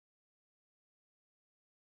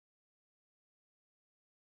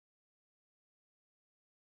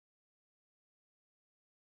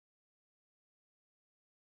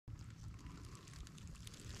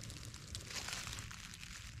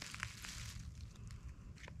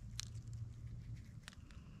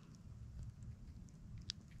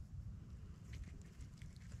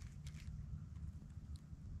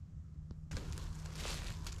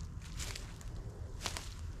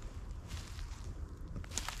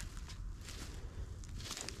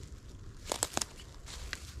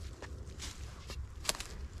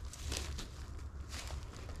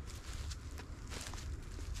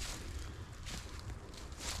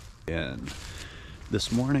again.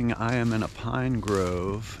 This morning I am in a pine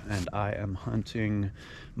grove and I am hunting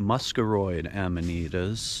muscaroid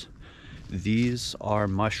amanitas. These are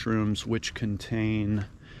mushrooms which contain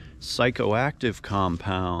psychoactive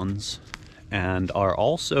compounds and are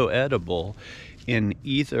also edible. In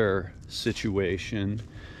either situation,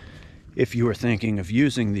 if you are thinking of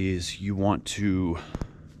using these, you want to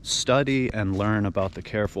study and learn about the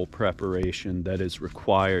careful preparation that is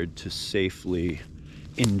required to safely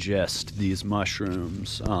ingest these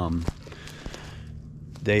mushrooms.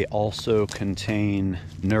 They also contain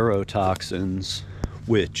neurotoxins,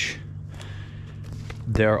 which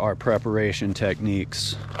there are preparation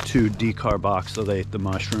techniques to decarboxylate the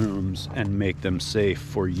mushrooms and make them safe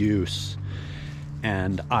for use.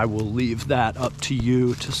 And I will leave that up to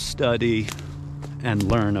you to study and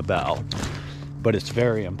learn about. But it's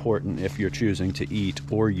very important if you're choosing to eat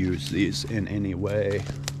or use these in any way.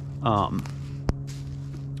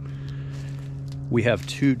 We have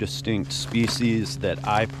two distinct species that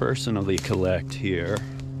I personally collect here.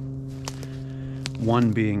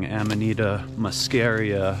 One being Amanita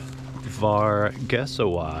muscaria var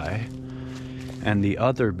guessowii, and the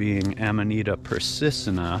other being Amanita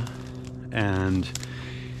persicina. And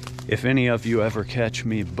if any of you ever catch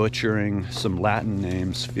me butchering some Latin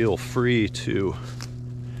names, feel free to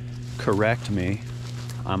correct me.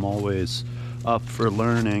 I'm always up for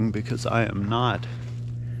learning because I am not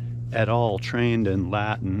at all trained in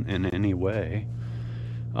Latin in any way.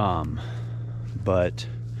 But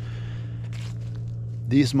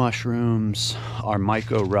these mushrooms are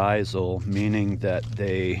mycorrhizal, meaning that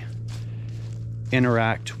they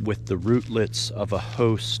interact with the rootlets of a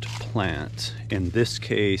host plant. In this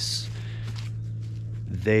case,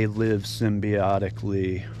 they live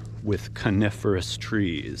symbiotically with coniferous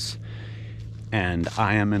trees. And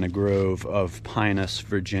I am in a grove of Pinus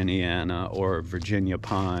virginiana, or Virginia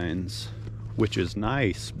pines, which is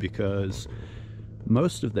nice because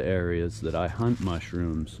most of the areas that I hunt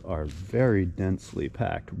mushrooms are very densely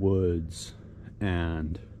packed woods,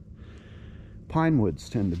 and pine woods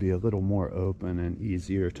tend to be a little more open and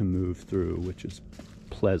easier to move through, which is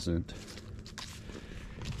pleasant.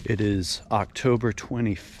 It is October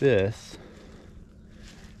 25th,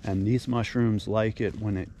 and these mushrooms like it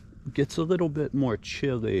when it gets a little bit more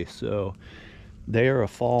chilly, so they are a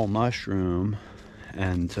fall mushroom.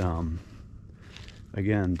 And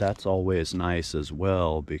again, that's always nice as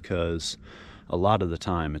well, because a lot of the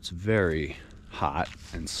time it's very hot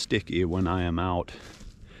and sticky when I am out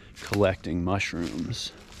collecting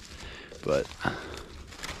mushrooms. But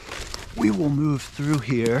we will move through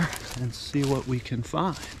here and see what we can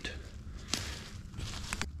find.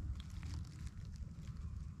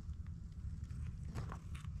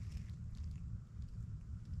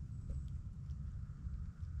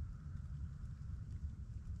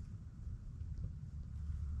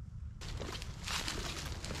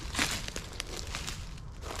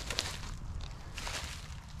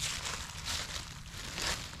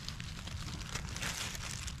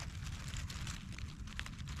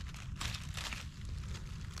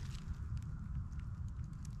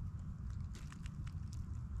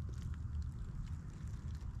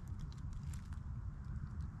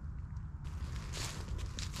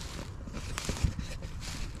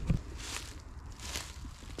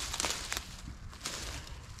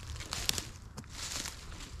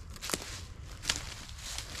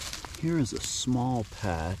 Here is a small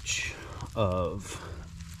patch of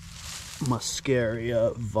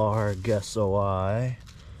muscaria var guessowii,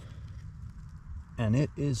 and it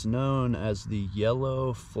is known as the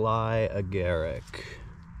yellow fly agaric.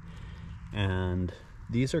 And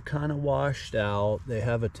these are kind of washed out. They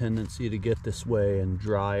have a tendency to get this way in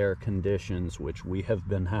drier conditions, which we have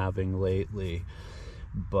been having lately,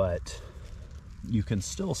 but you can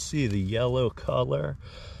still see the yellow color.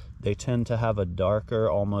 They tend to have a darker,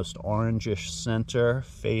 almost orangish center,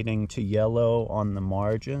 fading to yellow on the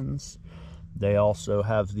margins. They also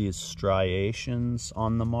have these striations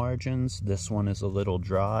on the margins. This one is a little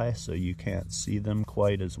dry, so you can't see them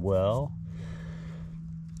quite as well.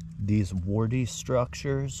 These warty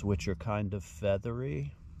structures, which are kind of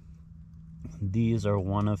feathery, these are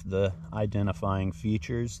one of the identifying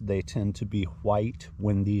features. They tend to be white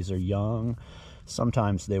when these are young.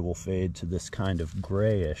 Sometimes they will fade to this kind of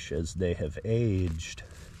grayish as they have aged.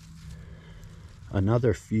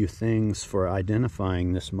 Another few things for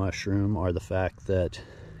identifying this mushroom are the fact that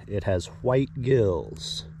it has white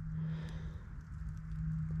gills.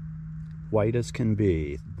 White as can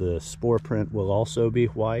be. The spore print will also be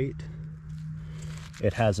white.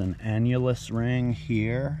 It has an annulus ring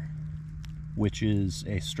here which is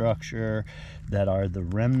a structure that are the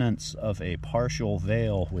remnants of a partial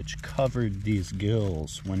veil which covered these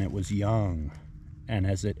gills when it was young. And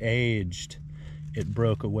as it aged, it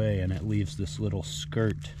broke away and it leaves this little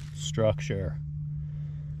skirt structure.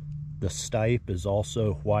 The stipe is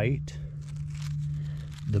also white.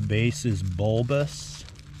 The base is bulbous.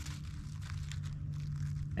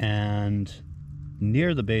 And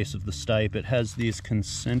near the base of the stipe, it has these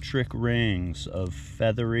concentric rings of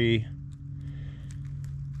feathery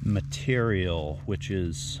material, which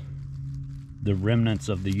is the remnants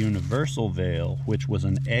of the universal veil, which was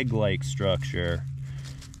an egg-like structure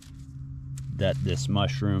that this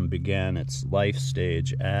mushroom began its life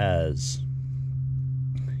stage as.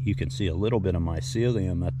 You can see a little bit of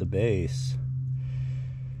mycelium at the base.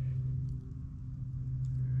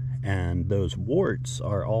 And those warts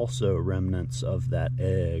are also remnants of that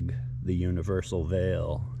egg, the universal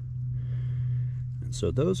veil. And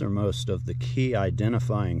so those are most of the key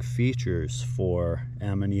identifying features for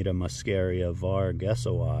Amanita muscaria var.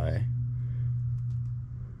 guessowii.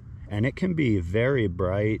 And it can be very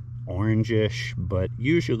bright, orangish, but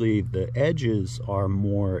usually the edges are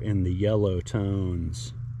more in the yellow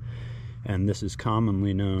tones. And this is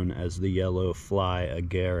commonly known as the yellow fly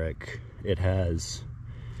agaric. It has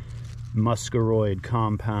muscaroid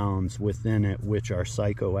compounds within it which are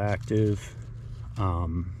psychoactive,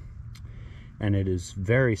 and it is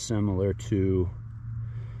very similar to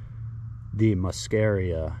the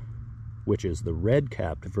muscaria, which is the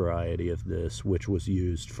red-capped variety of this, which was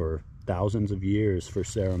used for thousands of years for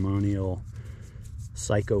ceremonial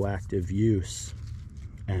psychoactive use.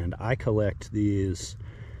 And I collect these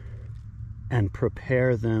and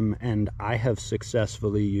prepare them, and I have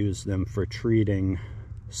successfully used them for treating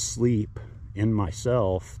sleep in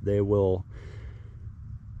myself. They will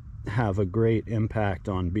have a great impact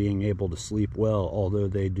on being able to sleep well, although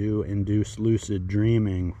they do induce lucid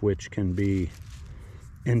dreaming, which can be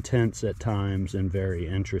intense at times and very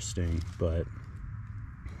interesting. But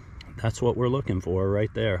that's what we're looking for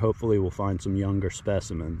right there. Hopefully we'll find some younger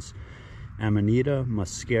specimens. Amanita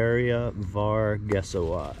muscaria var.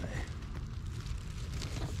 guessowii.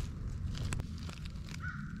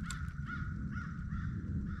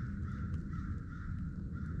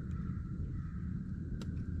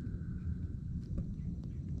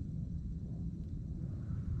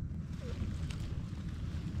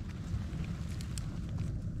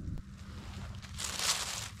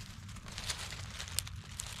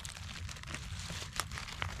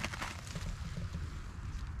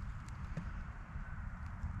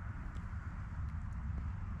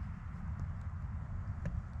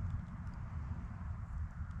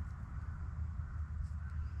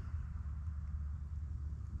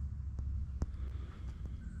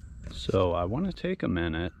 So I want to take a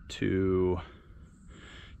minute to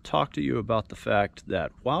talk to you about the fact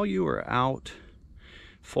that while you are out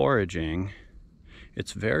foraging,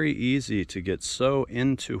 it's very easy to get so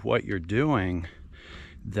into what you're doing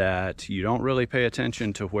that you don't really pay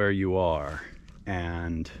attention to where you are.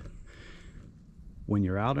 And when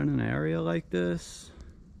you're out in an area like this,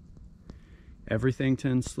 everything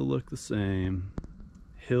tends to look the same.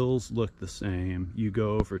 Hills look the same. You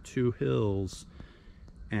go over two hills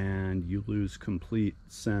and you lose complete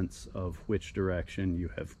sense of which direction you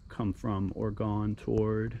have come from or gone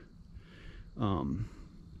toward.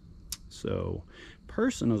 So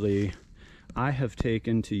personally, I have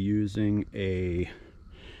taken to using a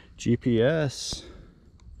GPS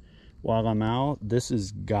while I'm out. This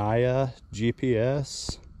is Gaia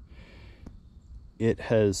GPS. It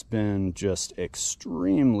has been just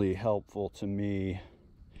extremely helpful to me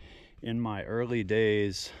in my early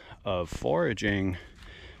days of foraging.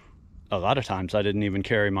 A lot of times I didn't even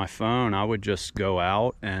carry my phone. I would just go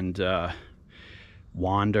out and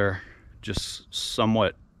wander, just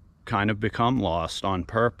somewhat kind of become lost on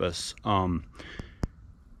purpose.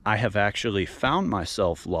 I have actually found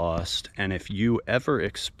myself lost, and if you ever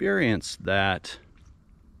experience that,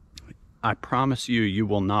 I promise you, you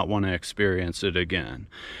will not want to experience it again.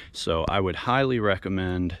 So I would highly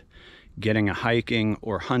recommend getting a hiking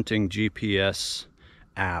or hunting GPS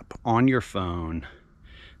app on your phone.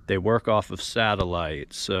 They work off of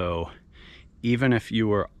satellite, so even if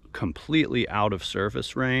you are completely out of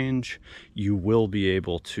service range, you will be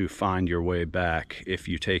able to find your way back if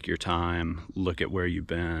you take your time, look at where you've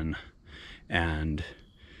been, and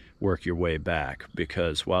work your way back.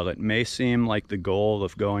 Because while it may seem like the goal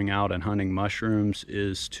of going out and hunting mushrooms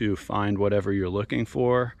is to find whatever you're looking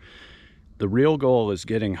for, the real goal is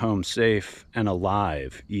getting home safe and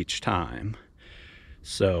alive each time.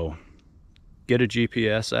 So get a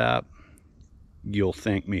GPS app. You'll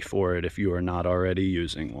thank me for it if you are not already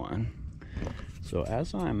using one. So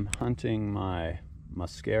as I'm hunting my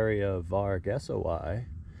muscaria var guessowii,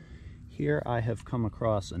 here I have come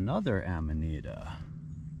across another Amanita.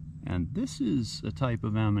 And this is a type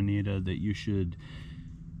of Amanita that you should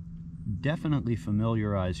definitely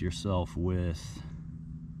familiarize yourself with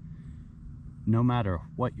no matter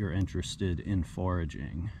what you're interested in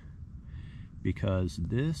foraging, because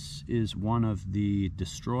this is one of the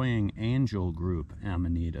destroying angel group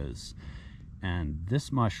Amanitas, and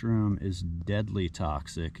this mushroom is deadly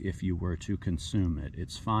toxic if you were to consume it.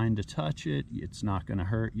 It's fine to touch it, it's not going to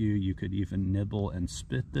hurt you. You could even nibble and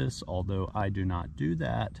spit this, although I do not do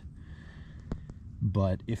that.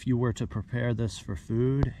 But if you were to prepare this for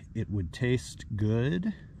food, it would taste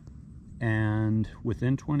good, and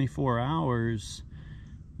within 24 hours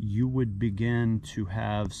you would begin to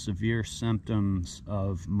have severe symptoms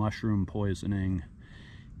of mushroom poisoning,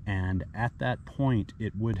 and at that point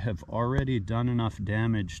it would have already done enough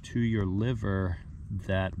damage to your liver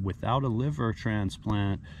that without a liver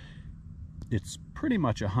transplant it's pretty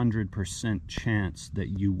much 100% chance that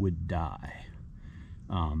you would die.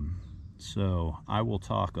 So I will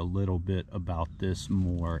talk a little bit about this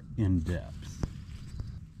more in depth.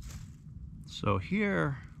 So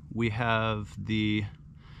here we have the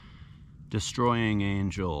destroying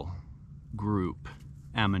angel group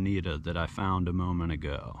Amanita that I found a moment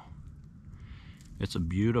ago. It's a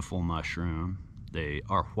beautiful mushroom. They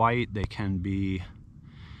are white. They can be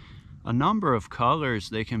a number of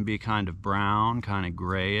colors. They can be kind of brown, kind of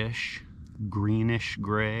grayish, greenish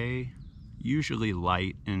gray, usually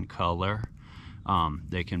light in color.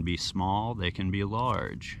 They can be small, they can be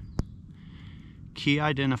large. Key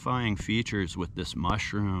identifying features with this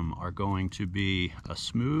mushroom are going to be a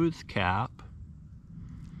smooth cap,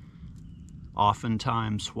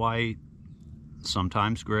 oftentimes white,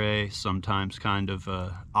 sometimes gray, sometimes kind of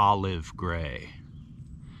a olive gray.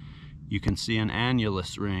 You can see an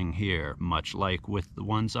annulus ring here, much like with the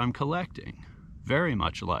ones I'm collecting, very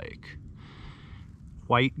much like.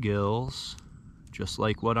 White gills, just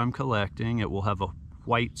like what I'm collecting. It will have a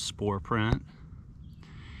white spore print.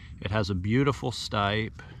 It has a beautiful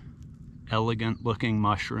stipe, elegant looking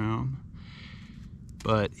mushroom.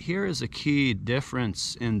 But here is a key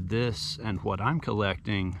difference in this and what I'm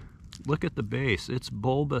collecting. Look at the base, it's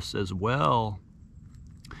bulbous as well,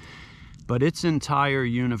 but its entire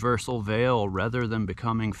universal veil, rather than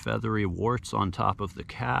becoming feathery warts on top of the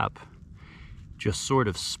cap, just sort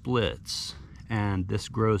of splits, and this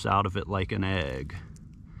grows out of it like an egg,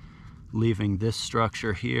 leaving this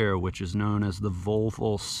structure here, which is known as the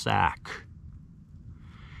volval sac.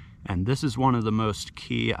 And this is one of the most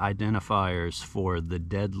key identifiers for the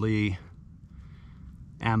deadly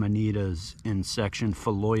Amanitas in section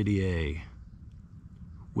phalloideae,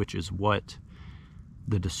 which is what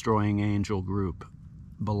the destroying angel group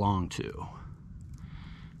belong to.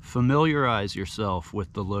 Familiarize yourself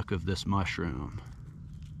with the look of this mushroom,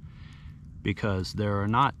 because there are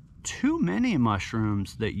not too many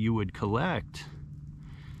mushrooms that you would collect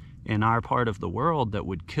in our part of the world that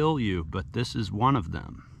would kill you, but this is one of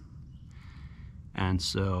them. And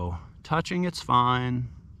so touching it's fine,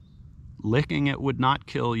 licking it would not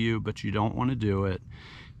kill you, but you don't want to do it.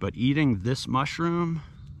 But eating this mushroom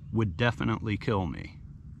would definitely kill me.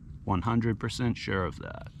 100% sure of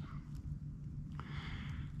that.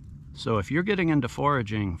 So if you're getting into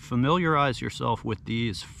foraging, familiarize yourself with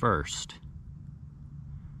these first.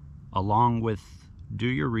 Along with, do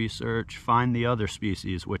your research, find the other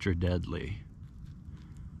species which are deadly,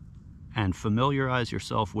 and familiarize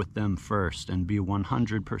yourself with them first and be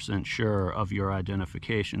 100% sure of your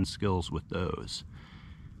identification skills with those.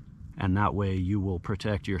 And that way you will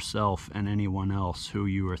protect yourself and anyone else who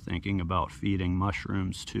you are thinking about feeding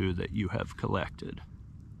mushrooms to that you have collected.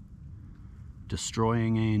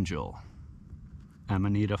 Destroying Angel,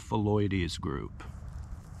 Amanita phalloideae group.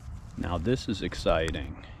 Now this is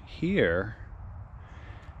exciting. Here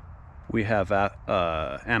we have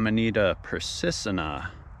Amanita persicina,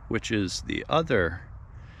 which is the other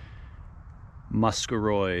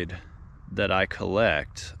muscaroid that I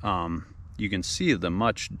collect. You can see the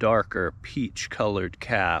much darker peach colored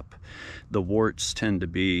cap. The warts tend to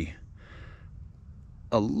be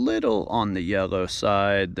a little on the yellow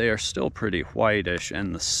side. They are still pretty whitish,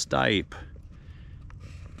 and the stipe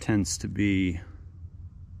tends to be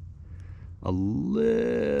a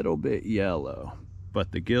little bit yellow,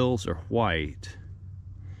 but the gills are white.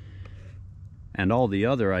 And all the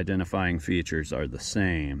other identifying features are the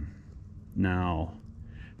same. Now,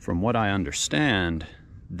 from what I understand,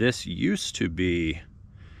 this used to be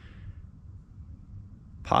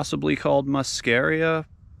possibly called muscaria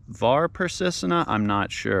var persicina. I'm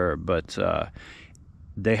not sure, but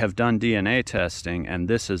they have done DNA testing, and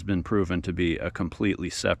this has been proven to be a completely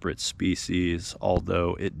separate species,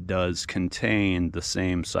 although it does contain the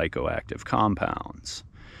same psychoactive compounds.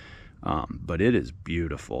 But it is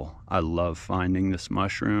beautiful. I love finding this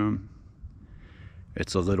mushroom.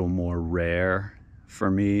 It's a little more rare for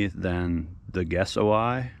me than the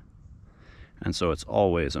guessowii, and so it's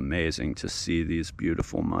always amazing to see these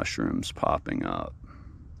beautiful mushrooms popping up.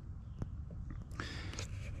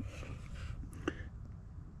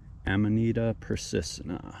 Amanita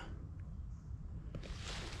persicina.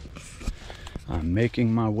 I'm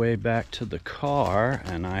making my way back to the car,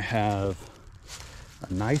 and I have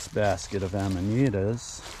a nice basket of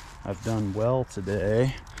Amanitas. I've done well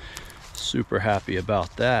today. Super happy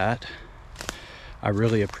about that. I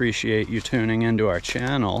really appreciate you tuning into our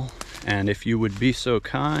channel, and if you would be so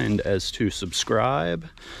kind as to subscribe,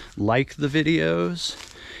 like the videos,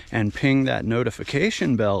 and ping that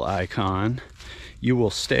notification bell icon, you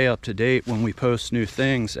will stay up to date when we post new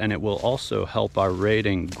things, and it will also help our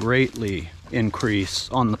rating greatly increase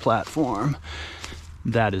on the platform.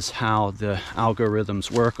 That is how the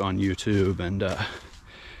algorithms work on YouTube, and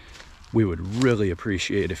we would really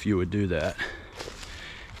appreciate if you would do that.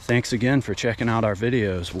 Thanks again for checking out our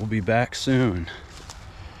videos. We'll be back soon.